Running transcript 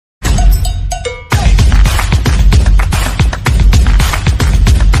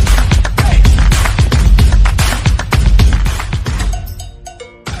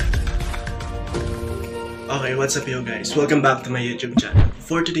Okay, what's up you guys? Welcome back to my YouTube channel.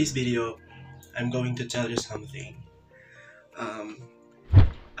 For today's video, I'm going to tell you something.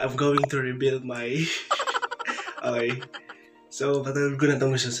 I'm going to rebuild my... Okay. So, patagal ko na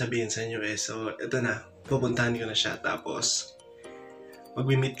itong gusto sabihin sa inyo eh. So, ito na. Pupuntahan ko na siya. Tapos,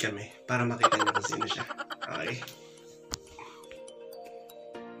 mag-meet kami para makita niyo kung sino siya. Okay.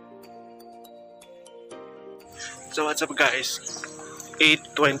 So, what's up guys?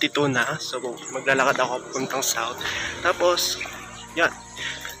 8:22 na. So, maglalakad ako pupuntang south. Tapos, yan.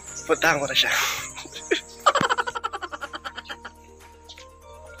 Puntahan ko na siya.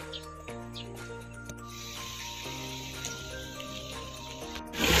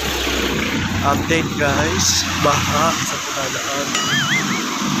 Update guys. Baha sa Putalaan.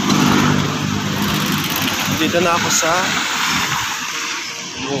 Dito na ako sa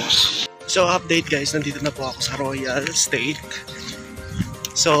Rose. So, update guys. Nandito na po ako sa Royal State.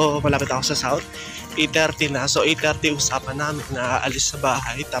 So, malapit ako sa South. 8:30 na. So, 8:30 usapan namin na aalis sa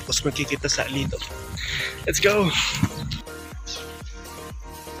bahay. Tapos magkikita sa Lido. Let's go!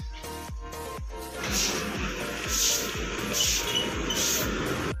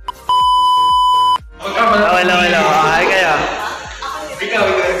 Hello. Hi kayo. Ikaw.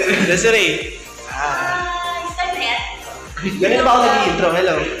 Deseree. Ganyan ba ako nag-intro?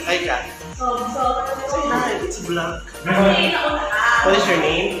 Hello. Hi ka. Hi, it's a vlog. What is your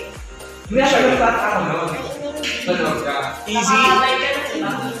name? Easy?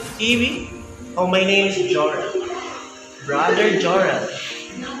 Evie? Oh, my name is Jorell. Brother Jorell.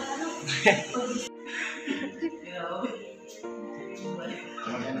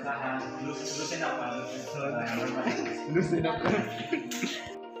 Loosen up.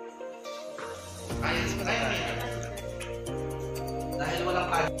 Ayos pa tayo. Dahil walang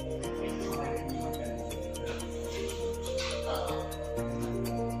pag...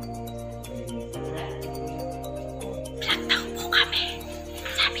 Lockdown po kami.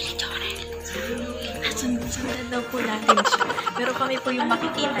 Sabi ni Jorell. Sundan daw po natin siya. Pero kami po yung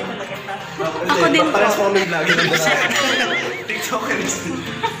makikita niya. Ako din po. Pares po kami vlogger ng dalawa. TikTokers.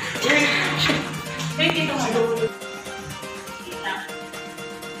 Wait, dito mo.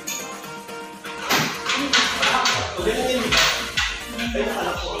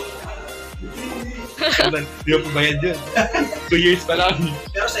 Hindi ako bayad yun. 2 years pa lang.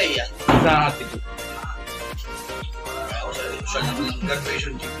 Pero sa iya? Sa ate ko.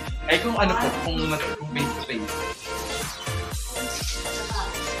 Graduation gift. Ay kung ano po, kung face to face.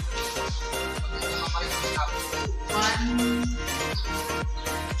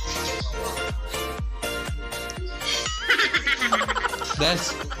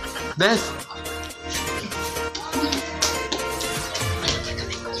 Des!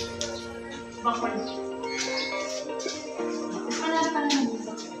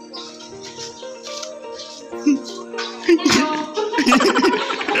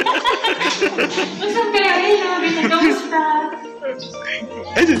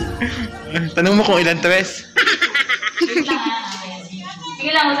 Tanong mo kung ilan tres? Wait lang ah. Sige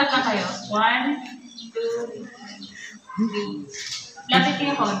lang, usap lang kayo. 1, 2, 3. Lapit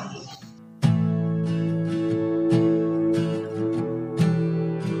kayo konti.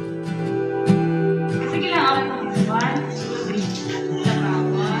 Sige lang, okay po. 1, 2, 3. Saka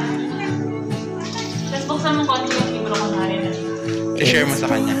 1. Tapos buksan mo konti yung libro ko na rin. I-share mo sa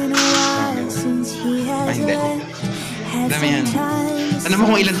kanya. Hindi. Dami yan. Ano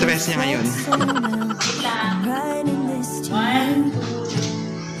mo kung ilang tres niya ngayon? Wait lang. 1, 2, 3.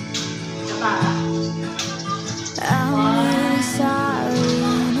 Saka.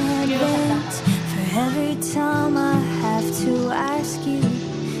 Every time I have to ask you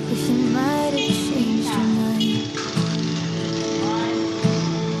if you might have changed your mind.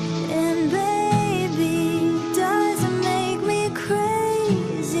 And baby, does it make me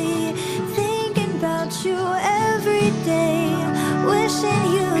crazy thinking about you every day, wishing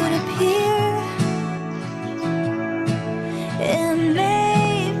you'd appear. And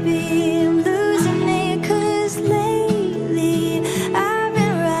maybe I'm losing it 'cause lately I've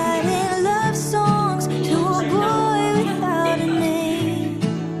been writing love songs to a boy without a name.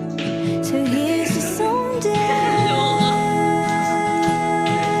 So here's to someday.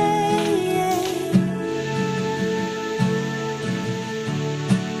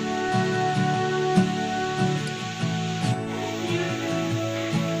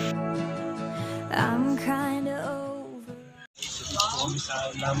 I'm kinda over. Kami sa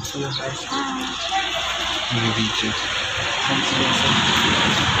Lamso guys. Mga video.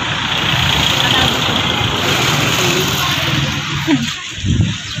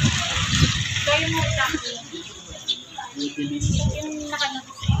 Kayo mo lang. Yung nakanood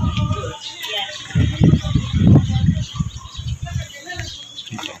sa inyo. Yes.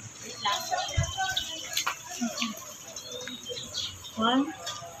 1,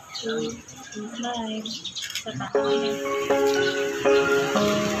 2, 3, 5. Sa taas.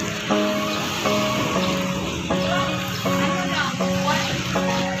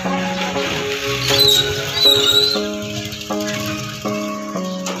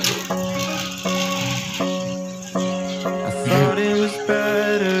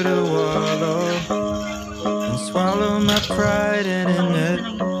 Pride and admit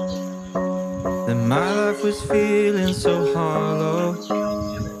that my life was feeling so hollow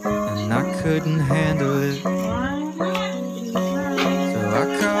and I couldn't handle it. So I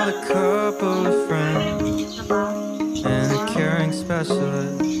called a couple of friends and a caring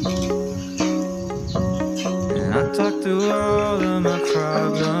specialist, and I talked through all of my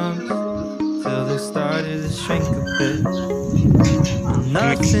problems till they started to shrink a bit.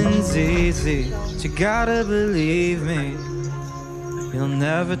 Nothing's easy, but you gotta believe me, you'll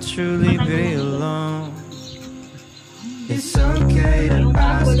never truly be alone. It's okay to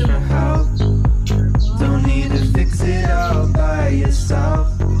ask for help, don't need to fix it all by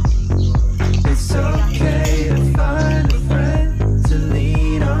yourself. It's okay to find a friend to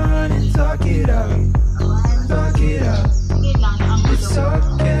lean on and talk it out, talk it out. It's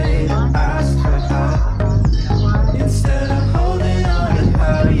okay to ask for help instead of holding on to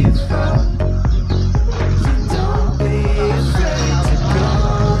how you felt. So don't be afraid to go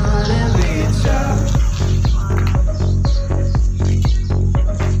on and reach out.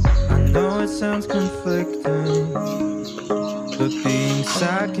 I know it sounds conflicting, but being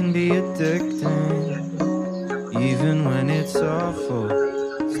sad can be addicting. Even when it's awful,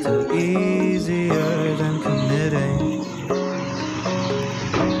 still easier than committing.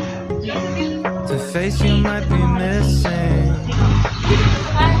 To face you might be missing,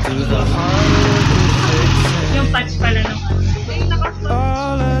 do the hard work of fixing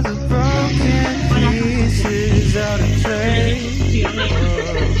all of the broken pieces out of place.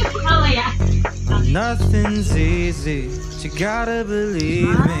 Nothing's easy, but you gotta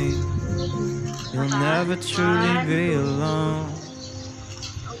believe me, you'll never truly be alone.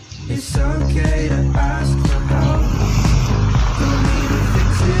 It's okay to ask for help, don't need to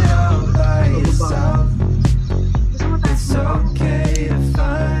fix it all by yourself. It's okay to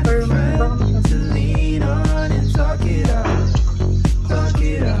find a friend to lean on and talk it out, talk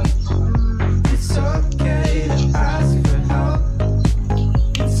it out. It's okay to ask for help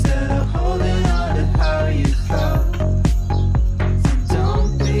instead of holding on to how you felt. So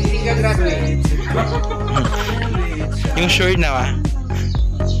don't be afraid to go and reach out. Yung short na ba?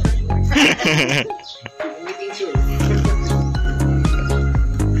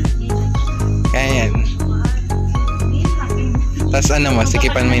 Kaya yan. Tapos ano mo,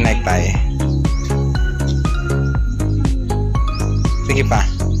 sikipan mo yung necktie. Sige pa.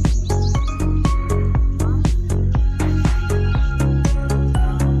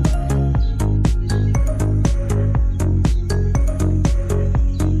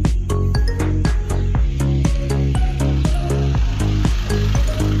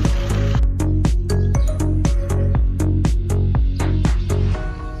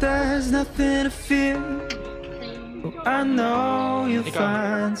 There's nothing to fear. Oh, I know you'll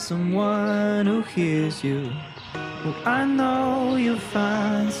find someone who hears you. Oh, I know you'll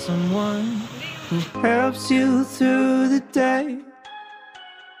find someone who helps you through the day.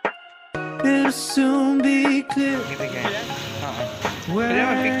 It'll soon be clear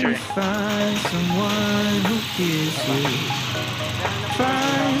when you find someone who hears you.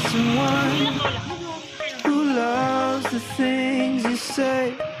 Find someone who loves the things you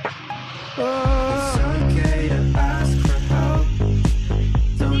say. Oh, it's okay to ask for help,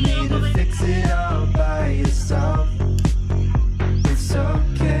 don't need to fix it all by yourself. It's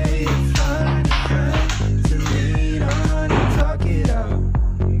okay to find a friend to lean on and talk it out,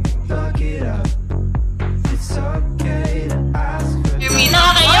 talk it out. It's okay to ask for help. Mayormita,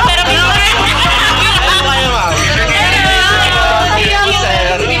 kayo, pero may Thank you, sir.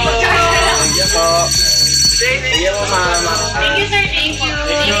 Thank you.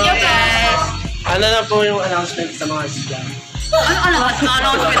 Thank you, guys. Ano na po yung announcement sa mga sigang? Announcement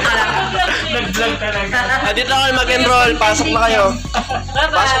ka lang. Nag-vlog ka lang. Dito kayo mag-enroll. Pasok na kayo.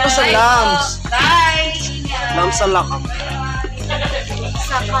 Pasok po sa LAMS. Bye. LAMS sa lakam.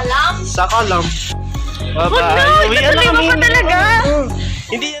 Sa kalam. Sa kalam. Bye-bye. Tuloy mo pa talaga.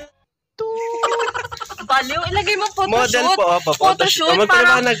 Hindi yan. Baliw, ilagay mo photoshoot. Model po, Photoshoot.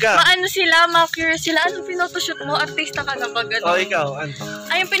 Magpaliwanag ka. Maano sila, ma-curious sila. Anong pinotoshoot mo? Artista ka na ba gano'n? O, ikaw. Ano?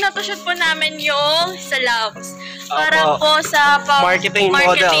 Ay, yung pinotoshoot po namin yung sa Labs. Para po sa marketing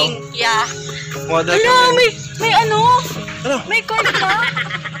model. Yeah. Model Ala, kami. may ano? Ano? May card ka?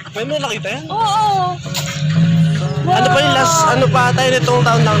 May nakita yan? Oo. Ano pa yung last, ano pa tayo nitong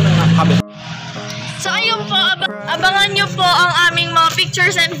taon lang nakakabit? So ayun po, abangan nyo po ang aming mga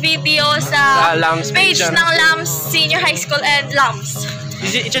pictures and videos sa page ng LAMS Senior High School and LAMS.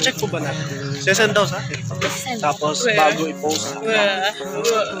 I-check po ba natin? Sesend daw sa akin. Tapos bago i-post.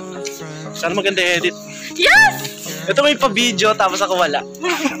 Sana maganda edit. Yes! Ito may pa-video tapos ako wala.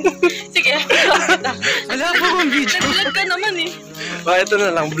 Sige. Wala po kong video. Nag-vlog ka naman eh. Ito na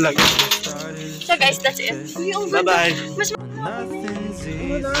lang vlog. So guys, that's it. Bye-bye. Nothing's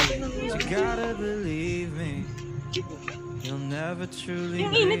easy. You gotta believe me. You'll never truly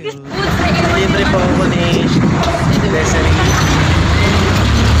Yung init be yung alone. foods na iwan Libre po ako ni Deseree.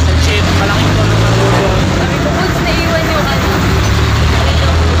 Ang shit, malaking ko naman ako. Sabi ko, foods na iwan yung ano.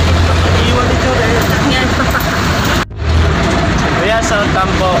 Iiwan ni Jorell. Yan. Kuya, South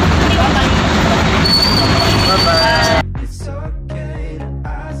Tampo. Bye-bye. It's okay to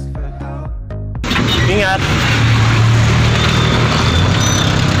ask for help. Ingat.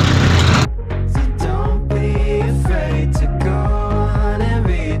 So don't be afraid to go on and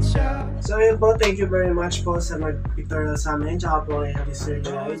reach out. So yun po, thank you very much po sa nag-pictorial sa amin. Tsaka po kay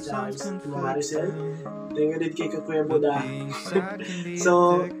Deseree, tsaka sa Maricel. Thank you din kay Kuya Buda.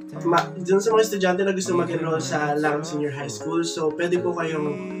 So, dun sa mga estudyante na gusto mag-enroll sa LAMS Senior High School, so pwede po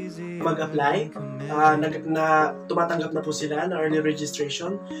kayong mag-apply. Tumatanggap na po sila na early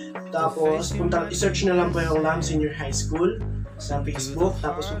registration. Tapos, i-search nyo lang po yung LAMS Senior High School sa Facebook.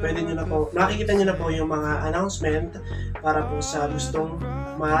 Tapos, pwede nyo na po, makikita nyo na po yung mga announcement para po sa gustong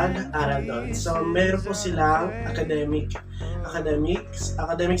mag-aral doon. So, meron po silang academic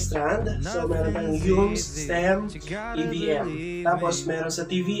strand. So, meron tayong UMS, STEM, EBM. Tapos, meron sa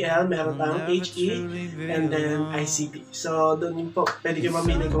TVL, meron tayong HE, and then ICT. So, doon po, pwede kayo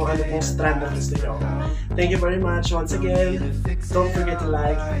mamili kung ano pong strand na gusto nyo. Thank you very much once again. Don't forget to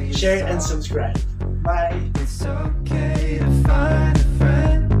like, share, and subscribe. Bye! It's okay to find